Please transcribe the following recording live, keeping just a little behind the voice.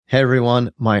Hey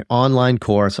everyone, my online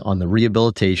course on the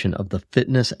rehabilitation of the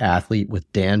fitness athlete with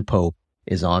Dan Pope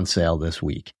is on sale this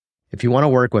week. If you want to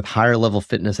work with higher level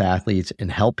fitness athletes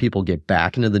and help people get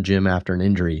back into the gym after an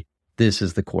injury, this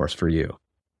is the course for you.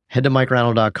 Head to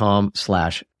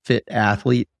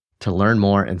MikeReinold.com/fitathlete to learn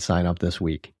more and sign up this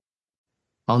week.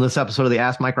 On this episode of the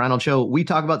Ask Mike Reinold Show, we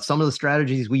talk about some of the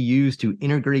strategies we use to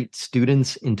integrate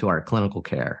students into our clinical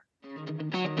care.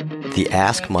 The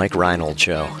Ask Mike Reinold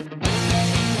Show.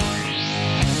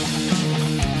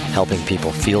 Helping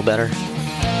people feel better,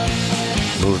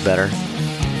 move better,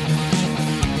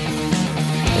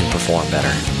 and perform better.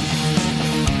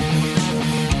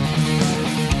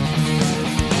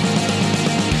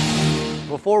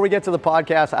 Before we get to the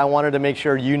podcast, I wanted to make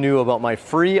sure you knew about my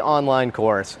free online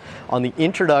course on the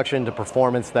Introduction to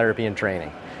Performance Therapy and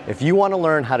Training. If you want to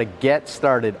learn how to get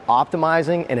started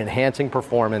optimizing and enhancing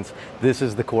performance, this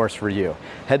is the course for you.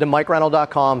 Head to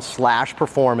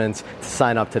MikeReinold.com/performance to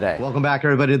sign up today. Welcome back,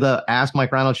 everybody, to the Ask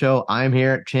Mike Reinold Show. I'm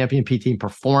here at Champion PT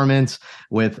Performance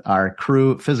with our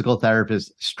crew, physical therapists,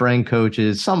 strength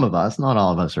coaches. Some of us, not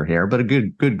all of us are here, but a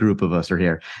good group of us are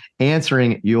here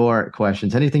answering your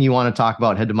questions. Anything you want to talk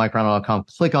about, head to MikeReinold.com,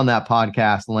 click on that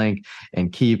podcast link,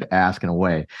 and keep asking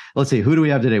away. Let's see, who do we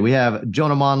have today? We have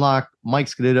Jonah Monlock, Mike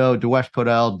Scudetto, Dewesh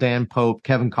Podell, Dan Pope,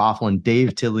 Kevin Coughlin,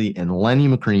 Dave Tilley, and Lenny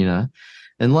Macrina.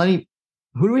 And Lenny,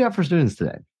 who do we have for students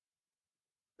today?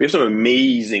 We have some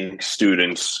amazing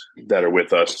students that are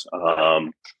with us.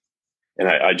 And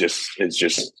I just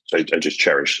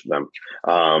cherish them.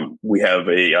 We have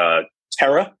a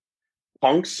Tara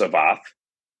Punksavath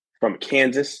from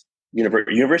Kansas,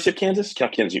 University of Kansas,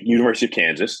 University of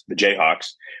Kansas, the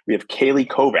Jayhawks. We have Kaylee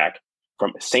Kovac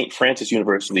from St. Francis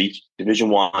University,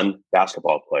 Division I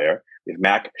basketball player. We have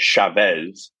Mac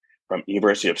Chavez from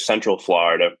University of Central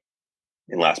Florida.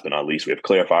 And last but not least, we have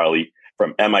Claire Farley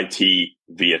from MIT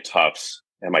via Tufts,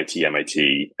 MIT.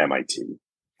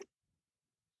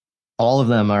 All of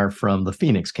them are from the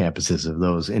Phoenix campuses of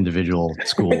those individual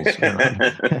schools.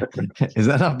 Has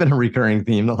that not been a recurring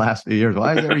theme the last few years?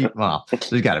 Why is there? Well,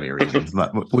 there's got to be a reason,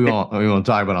 but we won't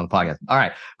talk about it on the podcast. All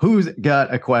right, who's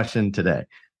got a question today?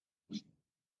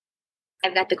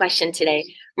 I've got the question today.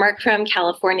 Mark from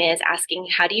California is asking,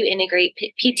 how do you integrate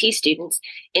PT students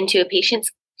into a patient's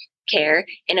care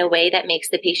in a way that makes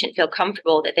the patient feel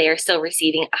comfortable that they are still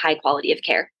receiving a high quality of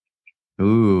care?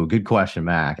 Ooh, good question,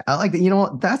 Mac. I like that. You know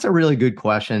what? That's a really good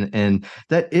question. And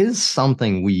that is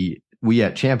something we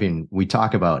at Champion, we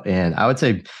talk about. And I would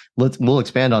say we'll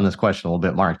expand on this question a little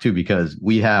bit, Mark, too, because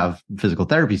we have physical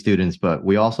therapy students, but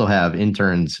we also have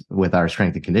interns with our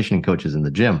strength and conditioning coaches in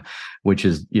the gym, which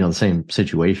is, the same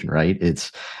situation, right?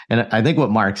 And I think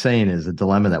what Mark's saying is a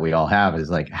dilemma that we all have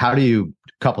is like, how do you,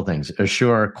 couple things,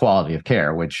 assure quality of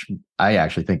care, which I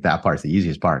actually think that part's the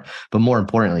easiest part. But more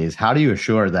importantly is how do you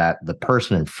assure that the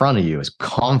person in front of you is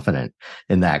confident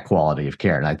in that quality of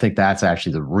care? And I think that's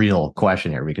actually the real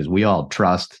question here, because we all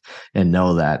trust and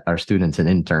know that our students and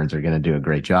interns are going to do a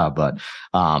great job. But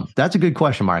that's a good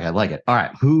question, Mark. I like it. All right.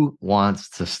 Who wants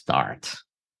to start?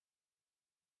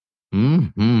 All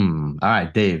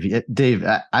right, Dave. Dave,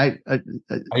 I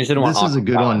this is a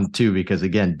good one too, because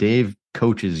again, Dave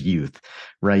coaches youth,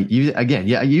 right? You're going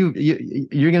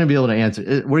to be able to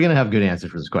answer. We're going to have good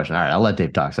answers for this question. All right, I'll let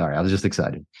Dave talk. Sorry, I was just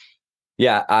excited.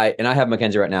 Yeah, I have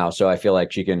Mackenzie right now, so I feel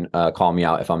like she can call me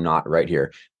out if I'm not right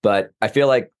here. But I feel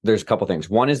like there's a couple things.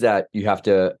 One is that you have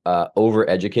to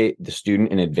over-educate the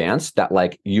student in advance that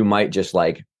like you might just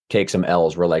like take some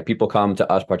L's where like people come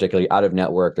to us particularly out of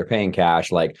network, they're paying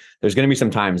cash. Like there's going to be some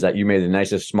times that you made the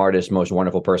nicest, smartest, most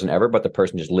wonderful person ever, but the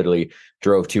person just literally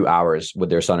drove 2 hours with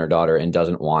their son or daughter and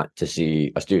doesn't want to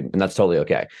see a student. And that's totally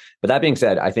okay. But that being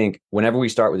said, I think whenever we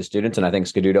start with the students, and I think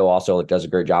Scudetto also does a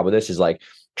great job with this, is like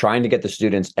trying to get the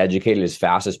students educated as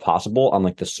fast as possible on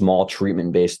like the small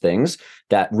treatment-based things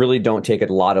that really don't take a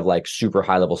lot of like super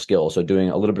high-level skills. So doing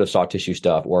a little bit of soft tissue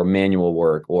stuff or manual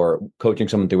work or coaching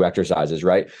someone through exercises,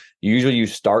 right? Usually you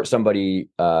start somebody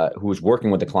who's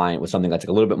working with the client with something that's like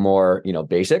a little bit more,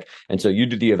 basic. And so you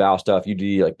do the eval stuff, you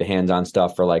do like the hands-on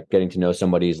stuff for like getting to know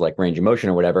somebody's like range of motion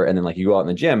or whatever. And then like you go out in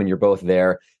the gym and you're both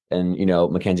there. And,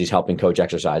 Mackenzie's helping coach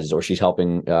exercises or she's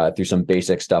helping through some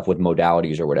basic stuff with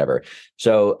modalities or whatever.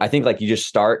 So I think like you just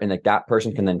start and like that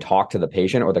person can then talk to the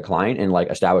patient or the client and like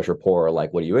establish rapport, or,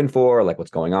 like, what are you in for? Or, like,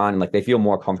 what's going on? And like, they feel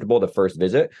more comfortable the first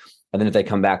visit. And then if they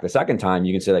come back the second time,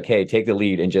 you can say like, hey, take the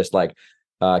lead and just like,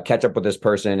 catch up with this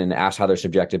person and ask how their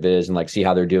subjective is and like see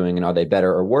how they're doing and are they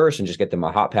better or worse, and just get them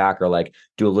a hot pack or like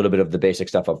do a little bit of the basic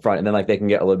stuff up front. And then like they can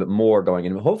get a little bit more going.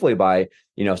 And hopefully by,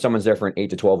 if someone's there for an 8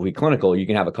 to 12 week clinical, you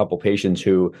can have a couple patients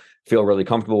who feel really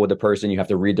comfortable with the person. You have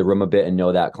to read the room a bit and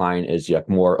know that client is like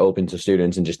more open to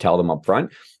students and just tell them up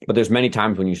front. But there's many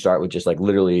times when you start with just like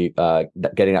literally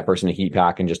getting that person a heat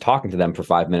pack and just talking to them for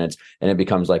 5 minutes, and it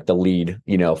becomes like the lead,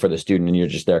 for the student, and you're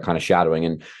just there kind of shadowing.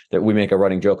 And that we make a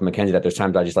running joke with Mackenzie that there's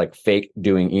times I just like fake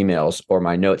doing emails or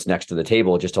my notes next to the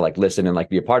table just to like listen and like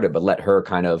be a part of it, but let her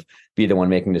kind of be the one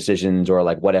making decisions or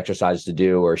like what exercises to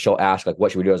do, or she'll ask like,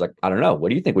 what should we do? I was like, I don't know. What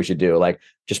do you think we should do? Like,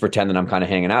 just pretend that I'm kind of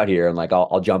hanging out here and like,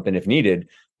 I'll jump in if needed.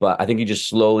 But I think you just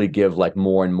slowly give like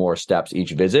more and more steps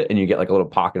each visit, and you get like a little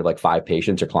pocket of like 5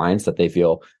 patients or clients that they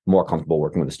feel more comfortable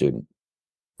working with a student.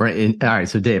 Right. And, all right.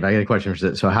 So Dave, I got a question for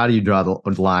you. So how do you draw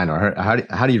the line, or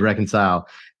how do you reconcile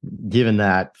giving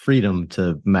that freedom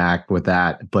to Mac with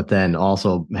that, but then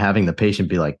also having the patient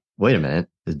be like, wait a minute,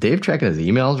 is Dave checking his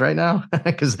emails right now?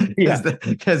 Because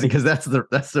that's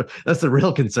the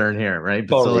real concern here, right?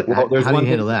 But totally. So like, how do you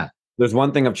handle that? There's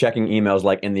one thing of checking emails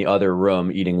like in the other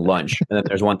room eating lunch, and then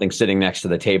there's one thing sitting next to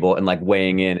the table and like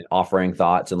weighing in and offering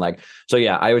thoughts and like, so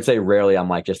yeah, I would say rarely I'm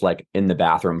like just like in the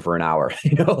bathroom for an hour,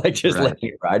 like just Right. letting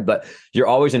it ride. But you're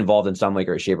always involved in some way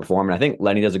or shape or form. And I think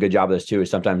Lenny does a good job of this too, is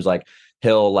sometimes like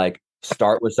he'll like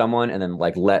start with someone and then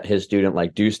like let his student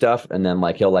like do stuff, and then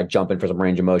like he'll like jump in for some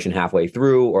range of motion halfway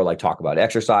through, or like talk about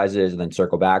exercises and then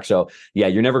circle back. So yeah,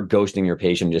 you're never ghosting your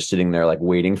patient just sitting there like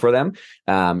waiting for them.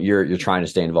 You're trying to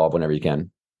stay involved whenever you can.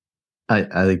 I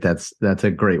think that's a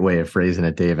great way of phrasing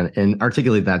it, Dave, and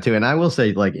articulate that too. And I will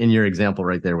say, like in your example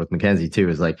right there with Mackenzie too,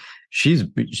 is like she's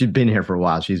been here for a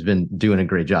while. She's been doing a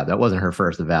great job. That wasn't her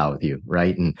first eval with you,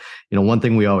 right? And one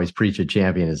thing we always preach at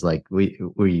Champion is like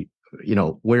we're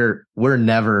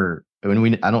never.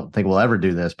 I don't think we'll ever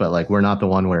do this, but like we're not the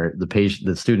one where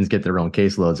the students get their own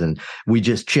caseloads and we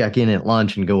just check in at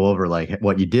lunch and go over like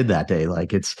what you did that day. Like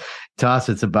to us,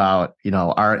 it's about,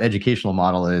 our educational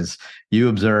model is you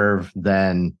observe,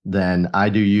 then I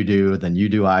do, you do, then you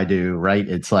do, I do, right?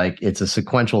 It's like, it's a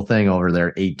sequential thing over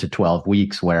their 8 to 12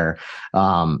 weeks where,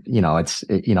 so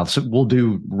we'll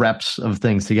do reps of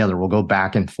things together. We'll go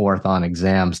back and forth on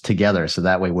exams together. So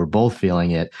that way we're both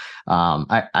feeling it.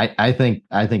 I think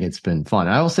it's been fun.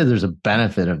 And I will say there's a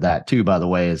benefit of that too, by the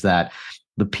way, is that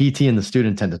the PT and the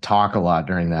student tend to talk a lot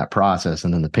during that process.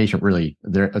 And then the patient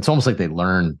it's almost like they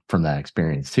learn from that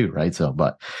experience too. Right. So,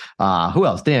 but who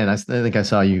else? Dan, I think I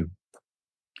saw you.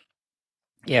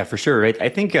 Yeah, for sure. I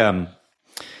think one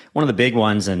of the big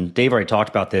ones, and Dave already talked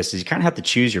about this, is you kind of have to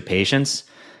choose your patients.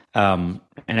 And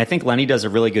I think Lenny does a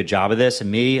really good job of this.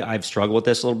 And me, I've struggled with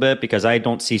this a little bit because I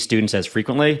don't see students as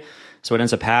frequently. So what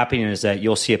ends up happening is that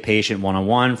you'll see a patient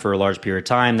one-on-one for a large period of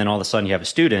time. Then all of a sudden you have a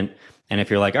student. And if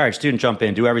you're like, all right, student, jump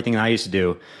in, do everything I used to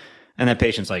do. And that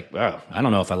patient's like, oh, I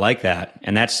don't know if I like that.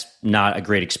 And that's not a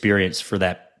great experience for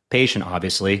that patient,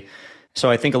 obviously.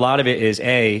 So I think a lot of it is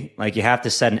like you have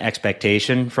to set an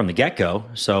expectation from the get-go.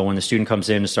 So when the student comes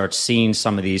in and starts seeing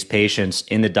some of these patients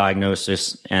in the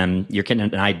diagnosis, and you're getting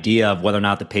an idea of whether or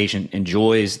not the patient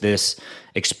enjoys this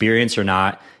experience or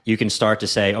not, you can start to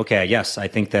say, okay, yes, I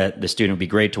think that the student would be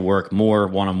great to work more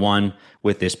one-on-one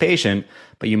with this patient,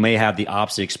 but you may have the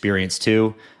opposite experience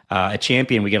too. At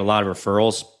Champion, we get a lot of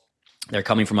referrals. They're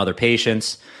coming from other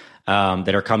patients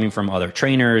that are coming from other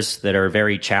trainers that are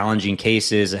very challenging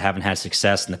cases that haven't had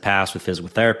success in the past with physical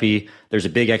therapy. There's a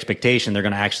big expectation they're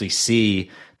going to actually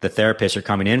see the therapists are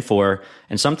coming in for.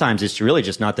 And sometimes it's really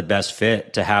just not the best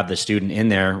fit to have the student in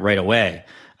there right away.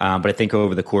 But I think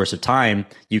over the course of time,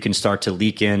 you can start to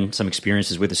leak in some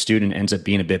experiences with the student, ends up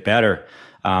being a bit better.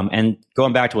 And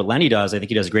going back to what Lenny does, I think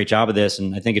he does a great job of this.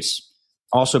 And I think it's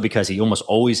also because he almost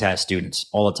always has students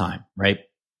all the time, right?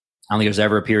 I don't think there's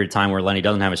ever a period of time where Lenny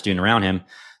doesn't have a student around him,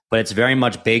 but it's very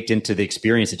much baked into the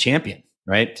experience at Champion,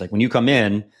 right? It's like when you come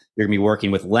in, you're going to be working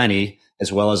with Lenny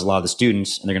as well as a lot of the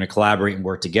students, and they're going to collaborate and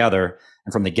work together.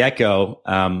 And from the get-go,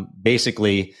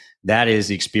 basically, that is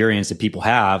the experience that people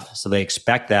have. So they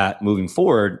expect that moving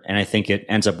forward. And I think it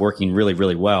ends up working really,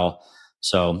 really well.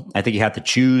 So I think you have to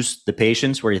choose the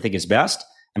patients where you think is best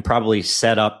and probably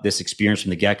set up this experience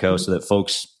from the get-go so that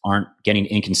folks aren't getting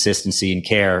inconsistency in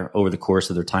care over the course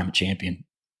of their time at Champion.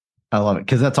 I love it,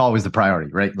 because that's always the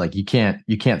priority, right? Like you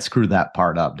can't screw that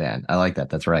part up, Dan. I like that.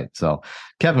 That's right. So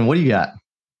Kevin, what do you got?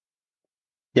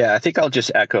 Yeah, I think I'll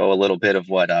just echo a little bit of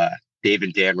what Dave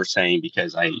and Dan were saying,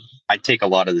 because I take a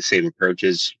lot of the same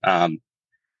approaches.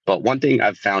 But one thing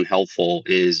I've found helpful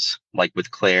is, like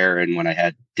with Claire and when I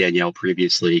had Danielle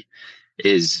previously,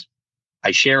 is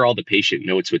I share all the patient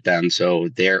notes with them, so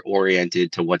they're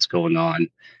oriented to what's going on.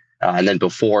 And then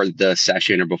before the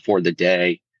session or before the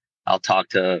day, I'll talk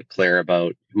to Claire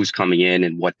about who's coming in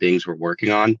and what things we're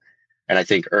working on. And I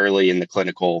think early in the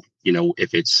clinical,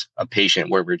 if it's a patient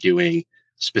where we're doing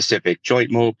specific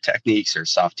joint mob techniques or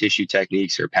soft tissue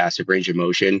techniques or passive range of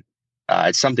motion,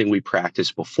 it's something we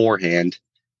practice beforehand.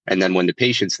 And then when the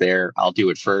patient's there, I'll do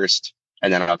it first.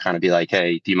 And then I'll kind of be like,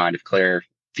 hey, do you mind if Claire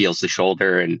feels the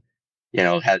shoulder? And,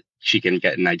 she can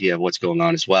get an idea of what's going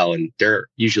on as well. And they're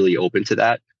usually open to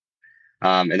that.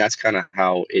 And that's kind of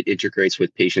how it integrates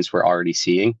with patients we're already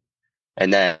seeing.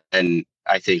 And then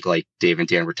I think, like Dave and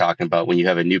Dan were talking about, when you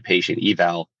have a new patient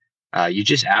eval, you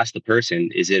just ask the person,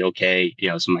 is it okay?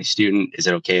 So my student, is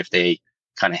it okay if they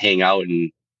kind of hang out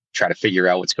and try to figure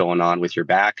out what's going on with your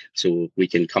back so we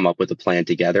can come up with a plan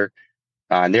together?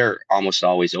 And they're almost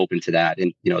always open to that.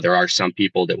 And, there are some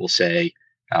people that will say,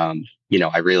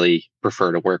 I really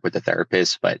prefer to work with a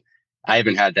therapist, but I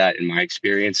haven't had that in my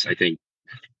experience. I think,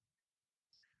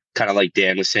 kind of like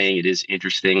Dan was saying, it is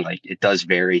interesting. Like, it does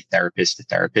vary therapist to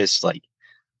therapist. Like,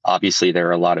 obviously there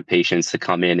are a lot of patients that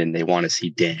come in and they want to see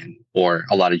Dan, or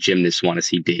a lot of gymnasts want to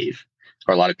see Dave,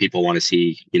 or a lot of people want to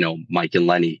see, Mike and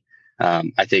Lenny.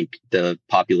 I think the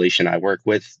population I work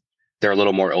with, they're a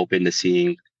little more open to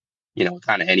seeing,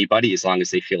 kind of anybody, as long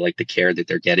as they feel like the care that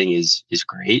they're getting is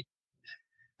great.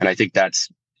 And I think that's,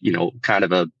 kind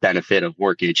of a benefit of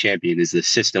working at Champion, is the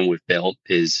system we've built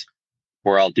is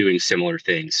we're all doing similar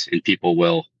things, and people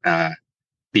will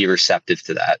be receptive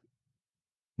to that.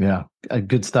 Yeah,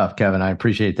 good stuff, Kevin. I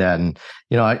appreciate that. And,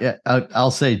 I'll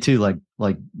say too,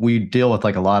 like we deal with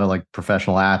like a lot of like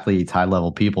professional athletes, high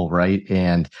level people, right?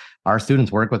 And our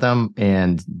students work with them,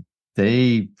 and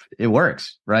it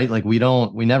works, right? Like we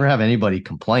never have anybody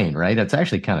complain, right? It's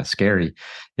actually kind of scary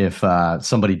if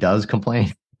somebody does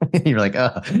complain. You're like,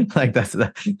 oh, like that's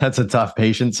a tough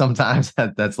patient sometimes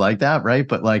that's like that, right?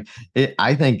 But like,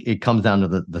 I think it comes down to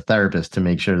the therapist to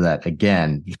make sure that,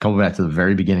 again, coming back to the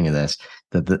very beginning of this,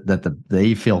 that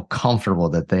they feel comfortable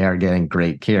that they are getting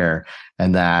great care,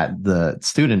 and that the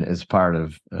student is part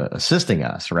of assisting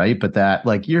us, right? But that,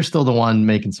 like, you're still the one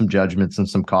making some judgments and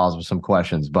some calls with some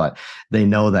questions, but they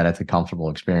know that it's a comfortable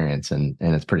experience, and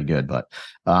it's pretty good. But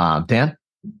Dan?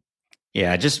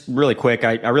 Yeah, just really quick.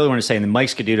 I really want to say, and Mike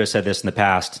Scaduto said this in the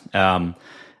past,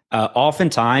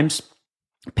 oftentimes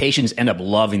patients end up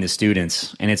loving the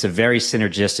students, and it's a very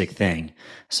synergistic thing.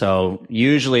 So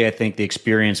usually I think the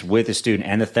experience with the student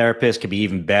and the therapist could be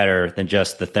even better than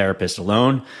just the therapist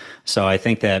alone. So I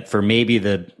think that for maybe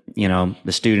the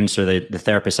students or the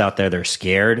therapists out there, they're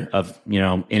scared of,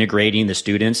 integrating the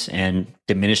students and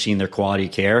diminishing their quality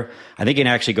of care, I think it can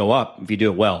actually go up if you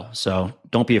do it well. So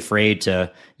don't be afraid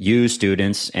to use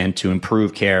students and to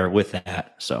improve care with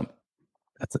that. So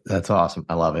that's awesome.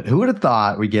 I love it. Who would have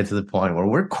thought we get to the point where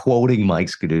we're quoting Mike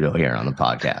Scaduto here on the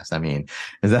podcast? I mean,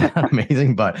 is that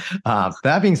amazing? But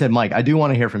that being said, Mike, I do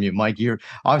want to hear from you. Mike, you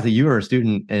were a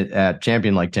student at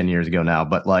Champion like 10 years ago now,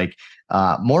 but like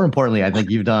more importantly, I think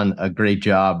you've done a great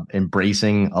job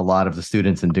embracing a lot of the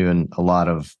students and doing a lot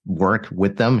of work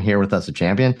with them here with us at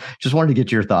Champion. Just wanted to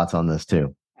get your thoughts on this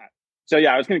too. So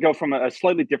yeah, I was going to go from a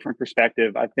slightly different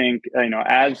perspective. I think,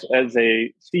 as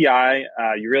a CI,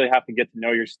 you really have to get to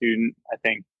know your student. I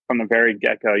think from the very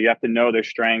get-go, you have to know their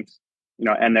strengths,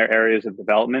 and their areas of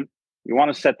development. You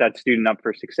want to set that student up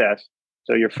for success.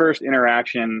 So your first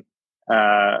interaction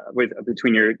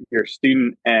between your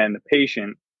student and the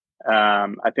patient,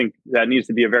 I think that needs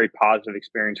to be a very positive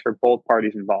experience for both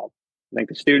parties involved. I think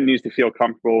the student needs to feel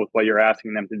comfortable with what you're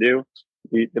asking them to do.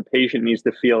 The patient needs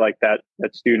to feel like that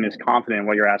student is confident in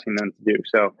what you're asking them to do.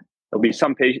 So there'll be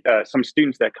some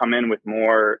students that come in with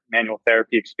more manual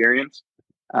therapy experience,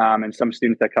 and some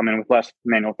students that come in with less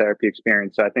manual therapy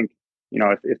experience. So I think,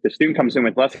 if the student comes in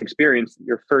with less experience,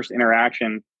 your first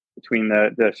interaction between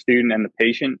the student and the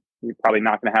patient, you're probably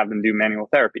not going to have them do manual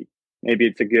therapy. Maybe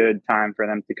it's a good time for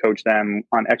them to coach them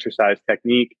on exercise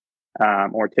technique,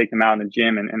 or take them out in the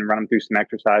gym and run them through some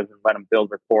exercises and let them build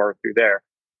rapport through there.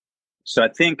 So I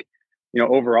think,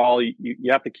 overall,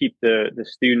 you have to keep the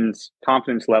student's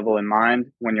confidence level in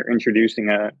mind when you're introducing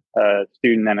a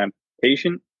student and a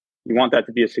patient. You want that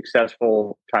to be a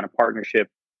successful kind of partnership,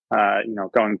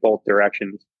 going both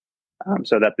directions,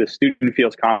 so that the student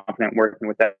feels confident working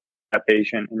with that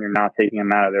patient, and you're not taking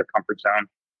them out of their comfort zone,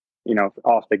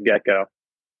 off the get-go.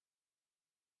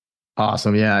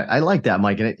 Awesome. Yeah, I like that,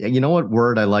 Mike. And you know what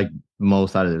word I like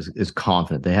most out of this is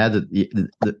confident. They had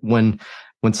when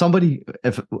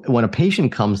when a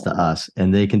patient comes to us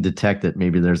and they can detect that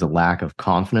maybe there's a lack of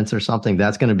confidence or something,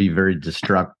 that's going to be very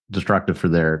destructive for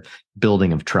their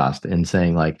building of trust and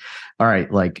saying like, all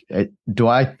right, like, do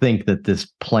I think that this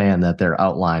plan that they're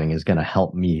outlining is going to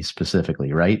help me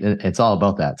specifically? Right. And it's all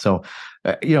about that. So,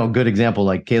 good example,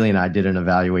 like Kaylee and I did an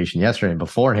evaluation yesterday, and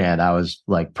beforehand I was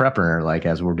like prepping her, like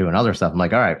as we're doing other stuff. I'm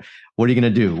like, all right, what are you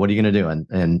going to do? What are you going to do?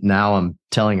 And now I'm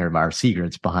telling her about our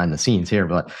secrets behind the scenes here,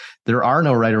 but there are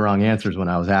no right or wrong answers when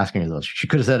I was asking her those. She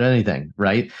could have said anything,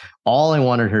 right? All I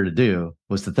wanted her to do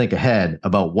was to think ahead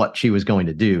about what she was going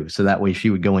to do. So that way she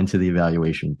would go into the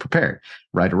evaluation prepared.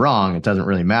 Right or wrong, it doesn't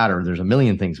really matter. There's a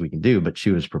million things we can do, but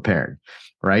she was prepared.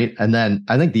 Right. And then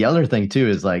I think the other thing too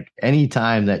is like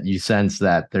anytime that you sense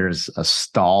that there's a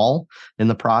stall in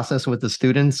the process with the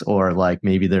students, or like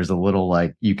maybe there's a little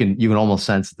like you can almost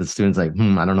sense that the students like,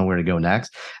 I don't know where to go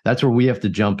next. That's where we have to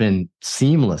jump in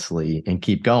seamlessly and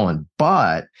keep going,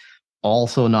 but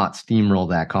also not steamroll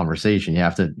that conversation. You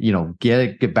have to,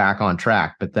 get back on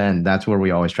track. But then that's where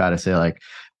we always try to say like,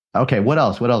 okay, what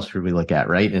else should we look at?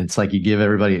 Right. And it's like you give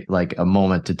everybody like a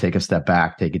moment to take a step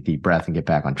back, take a deep breath, and get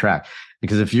back on track.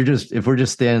 Because if we're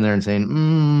just standing there and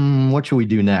saying, what should we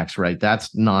do next? Right.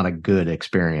 That's not a good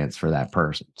experience for that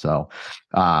person. So,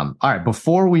 all right,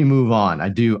 before we move on,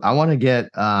 I want to get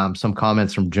some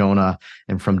comments from Jonah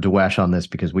and from Dewesh on this,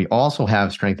 because we also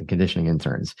have strength and conditioning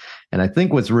interns. And I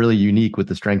think what's really unique with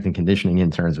the strength and conditioning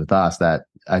interns with us that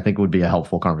I think would be a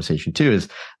helpful conversation too, is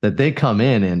that they come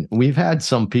in, and we've had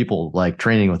some people like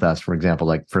training with us, for example,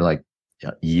 like for like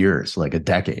years, like a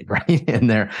decade, right?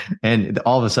 And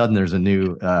all of a sudden there's a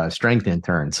new strength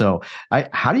intern. So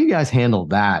how do you guys handle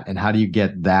that? And how do you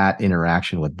get that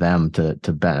interaction with them to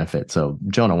benefit? So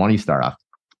Jonah, why don't you start off?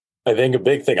 I think a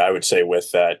big thing I would say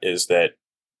with that is that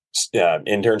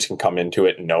interns can come into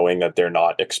it knowing that they're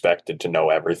not expected to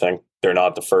know everything. They're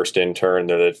not the first intern,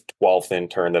 they're the 12th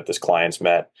intern that this client's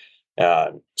met.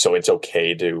 So it's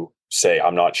okay to say,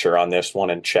 I'm not sure on this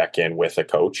one, and check in with a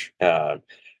coach.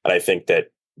 And I think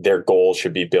that their goal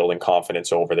should be building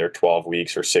confidence over their 12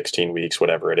 weeks or 16 weeks,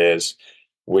 whatever it is,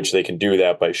 which they can do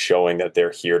that by showing that they're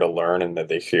here to learn and that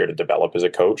they're here to develop as a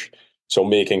coach. So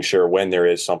making sure when there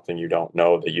is something you don't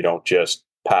know, that you don't just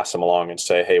pass them along and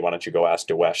say, hey, why don't you go ask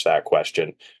Dewesh that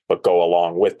question, but go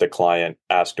along with the client,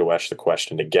 ask Dewesh the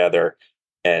question together,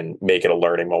 and make it a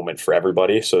learning moment for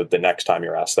everybody, so that the next time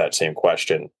you're asked that same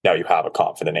question, now you have a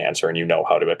confident answer and you know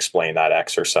how to explain that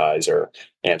exercise or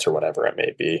answer whatever it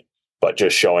may be. But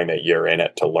just showing that you're in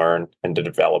it to learn and to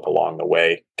develop along the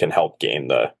way can help gain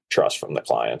the trust from the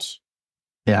clients.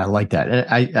 Yeah, I like that.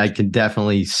 And I can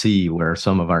definitely see where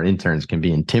some of our interns can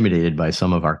be intimidated by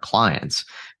some of our clients,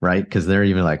 right? Because they're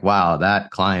even like, wow,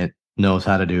 that client knows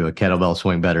how to do a kettlebell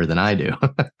swing better than I do,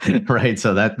 right?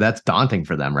 So that's daunting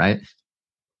for them, right?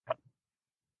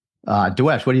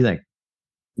 Dewesh, what do you think?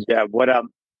 Yeah, what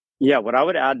I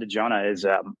would add to Jonah is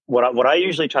what I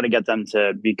usually try to get them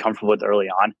to be comfortable with early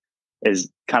on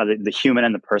is kind of the human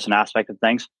and the person aspect of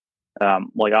things.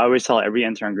 Like I always tell every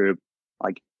intern group,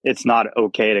 like it's not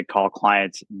okay to call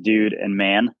clients dude and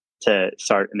man to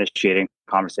start initiating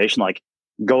conversation. Like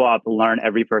go up, learn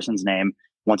every person's name.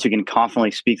 Once you can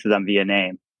confidently speak to them via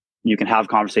name, you can have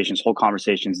conversations, whole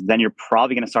conversations. Then you're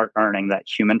probably going to start earning that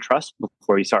human trust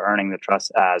before you start earning the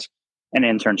trust as an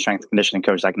intern strength conditioning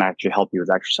coach that can actually help you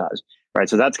with exercise, right?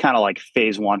 So that's kind of like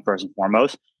phase one, first and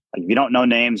foremost. Like if you don't know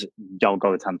names, don't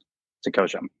go attempt to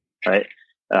coach them, right?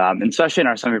 And especially in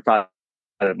our semi-private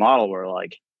model where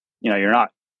like, you're not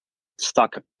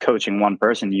stuck coaching one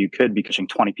person. You could be coaching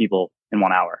 20 people in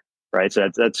 1 hour, right? So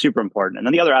that's super important. And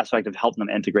then the other aspect of helping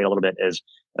them integrate a little bit is,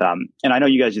 and I know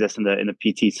you guys do this in the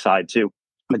PT side too,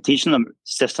 but teaching them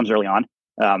systems early on.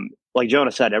 Like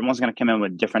Jonah said, everyone's going to come in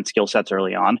with different skill sets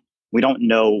early on. We don't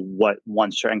know what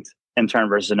one strength intern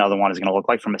versus another one is going to look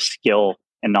like from a skill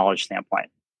and knowledge standpoint.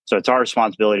 So it's our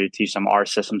responsibility to teach them our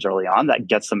systems early on that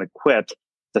gets them equipped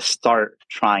to start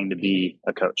trying to be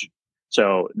a coach.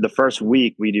 So the first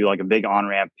week we do like a big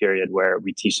on-ramp period where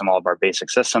we teach them all of our basic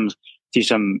systems, teach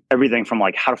them everything from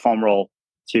like how to foam roll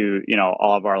to,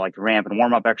 all of our like ramp and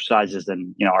warm up exercises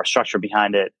and, our structure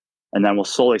behind it. And then we'll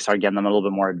slowly start getting them a little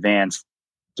bit more advanced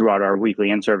throughout our weekly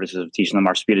in-services of teaching them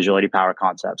our speed, agility, power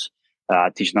concepts,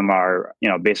 teaching them our,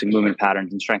 basic movement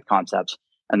patterns and strength concepts.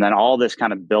 And then all this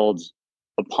kind of builds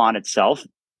upon itself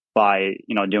by,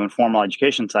 doing formal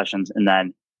education sessions and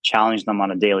then challenge them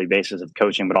on a daily basis of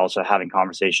coaching, but also having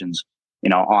conversations,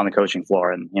 on the coaching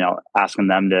floor and, asking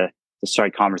them to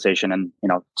start conversation and,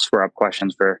 spur up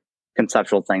questions for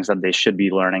conceptual things that they should be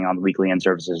learning on the weekly in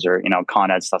services or, Con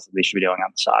Ed stuff that they should be doing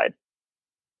on the side.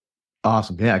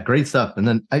 Awesome. Yeah, great stuff. And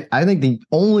then I think the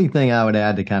only thing I would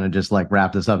add to kind of just like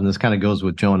wrap this up, and this kind of goes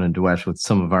with Jonah and Dewesh with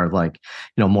some of our like,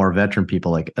 more veteran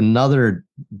people, like another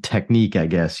technique, I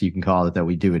guess you can call it, that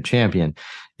we do at Champion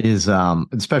is,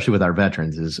 especially with our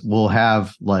veterans, is we'll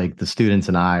have like the students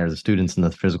and I, or the students and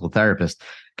the physical therapist,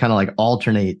 kind of like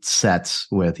alternate sets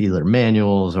with either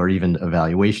manuals or even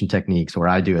evaluation techniques, or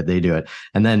I do it, they do it.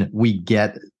 And then we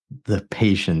get the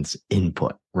patient's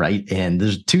input, right? And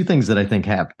there's two things that I think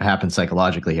happen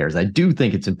psychologically here. Is I do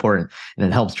think it's important, and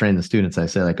it helps train the students. I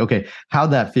say like, okay,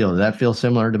 how'd that feel? Did that feel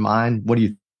similar to mine? What do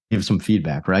you give some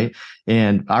feedback, right?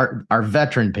 And our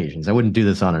veteran patients, I wouldn't do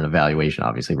this on an evaluation,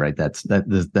 obviously, right? That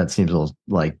seems a little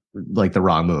like the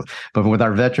wrong move. But with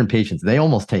our veteran patients, they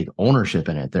almost take ownership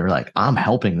in it. They're like, I'm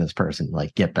helping this person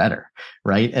like get better,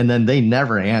 right? And then they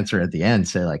never answer at the end,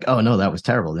 say like, oh no, that was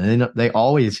terrible. And they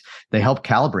help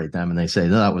calibrate them, and they say,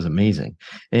 no, that was amazing.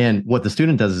 And what the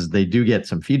student does is they do get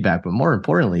some feedback, but more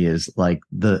importantly is like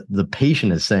the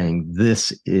patient is saying,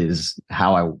 this is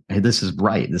this is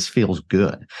right. This feels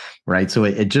good, right? So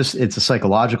it's a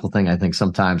psychological thing. I think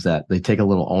sometimes that they take a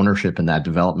little ownership in that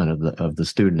development of the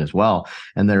student as well.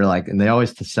 And they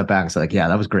always step back and say like, yeah,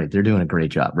 that was great. They're doing a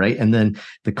great job. Right. And then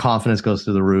the confidence goes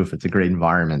through the roof. It's a great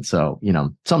environment. So,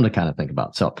 something to kind of think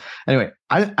about. So anyway,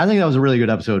 I think that was a really good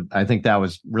episode. I think that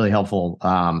was really helpful.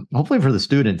 Hopefully for the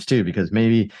students too, because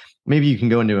maybe you can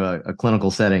go into a clinical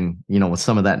setting, with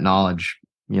some of that knowledge,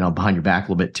 behind your back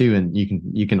a little bit too. And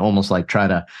you can almost like try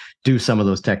to do some of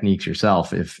those techniques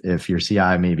yourself if your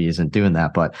CI maybe isn't doing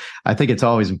that. But I think it's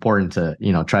always important to,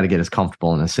 try to get as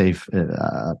comfortable and as safe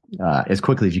as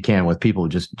quickly as you can with people,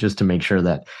 just to make sure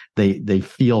that they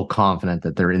feel confident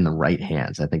that they're in the right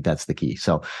hands. I think that's the key.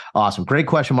 So awesome. Great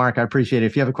question, Mark. I appreciate it.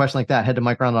 If you have a question like that, head to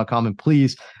MikeReinold.com, and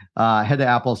please head to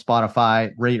Apple,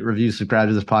 Spotify, rate, review, subscribe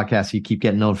to this podcast so you keep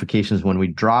getting notifications when we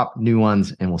drop new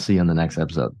ones, and we'll see you on the next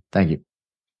episode. Thank you.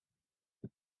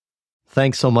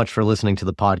 Thanks so much for listening to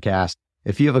the podcast.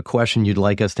 If you have a question you'd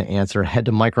like us to answer, head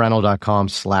to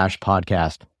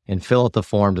MikeReinold.com/podcast and fill out the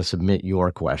form to submit your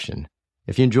question.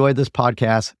 If you enjoyed this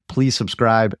podcast, please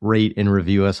subscribe, rate, and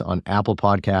review us on Apple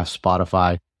Podcasts,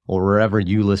 Spotify, or wherever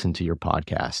you listen to your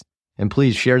podcast. And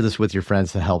please share this with your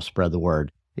friends to help spread the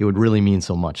word. It would really mean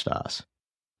so much to us.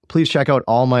 Please check out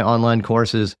all my online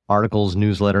courses, articles,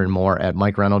 newsletter, and more at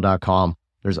MikeReinold.com.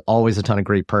 There's always a ton of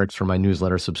great perks for my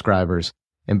newsletter subscribers.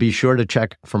 And be sure to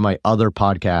check for my other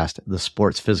podcast, the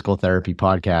Sports Physical Therapy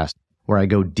Podcast, where I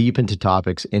go deep into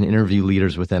topics and interview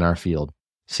leaders within our field.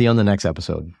 See you on the next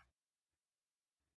episode.